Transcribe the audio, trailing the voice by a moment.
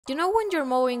You know when you're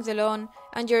mowing the lawn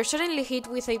and you're suddenly hit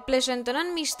with a pleasant and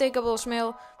unmistakable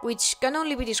smell which can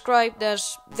only be described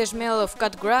as the smell of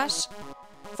cut grass?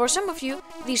 For some of you,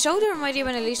 this odor might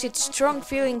even elicit strong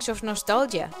feelings of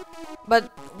nostalgia.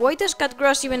 But why does cut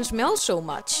grass even smell so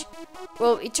much?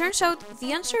 Well, it turns out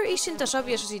the answer isn't as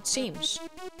obvious as it seems.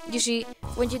 You see,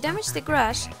 when you damage the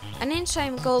grass, an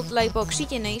enzyme called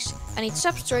lipoxygenase and its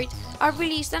substrate are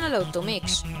released and allowed to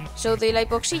mix. So the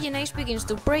lipoxygenase begins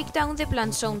to break down the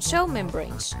plant's own cell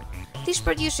membranes. This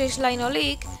produces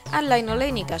linoleic and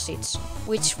linolenic acids,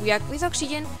 which react with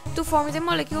oxygen to form the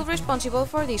molecule responsible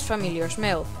for this familiar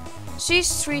smell,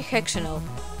 cis-3-hexanol.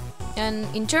 And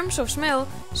in terms of smell,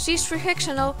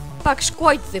 cis-3-hexanol packs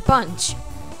quite the punch.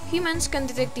 Humans can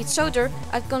detect its odor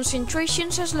at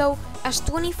concentrations as low as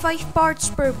 25 parts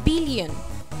per billion,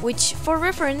 which, for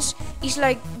reference, is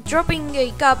like dropping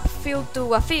a cup filled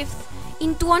to a fifth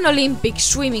into an Olympic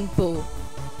swimming pool.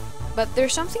 But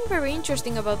there's something very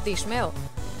interesting about this smell,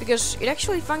 because it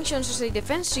actually functions as a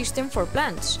defense system for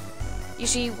plants. You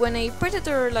see, when a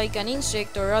predator like an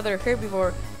insect or other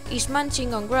herbivore is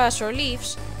munching on grass or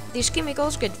leaves, these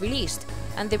chemicals get released,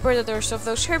 and the predators of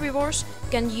those herbivores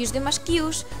can use them as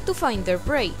cues to find their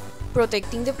prey,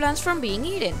 protecting the plants from being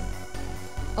eaten.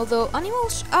 Although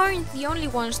animals aren't the only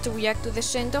ones to react to the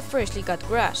scent of freshly cut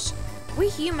grass, we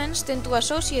humans tend to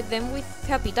associate them with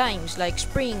happy times like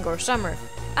spring or summer,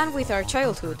 and with our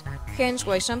childhood, hence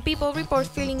why some people report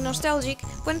feeling nostalgic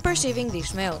when perceiving this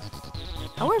smell.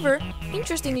 However,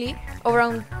 interestingly,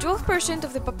 around 12%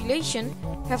 of the population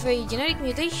have a genetic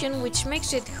mutation which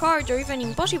makes it hard or even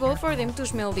impossible for them to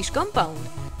smell this compound.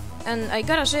 And I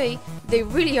gotta say, they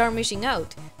really are missing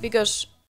out, because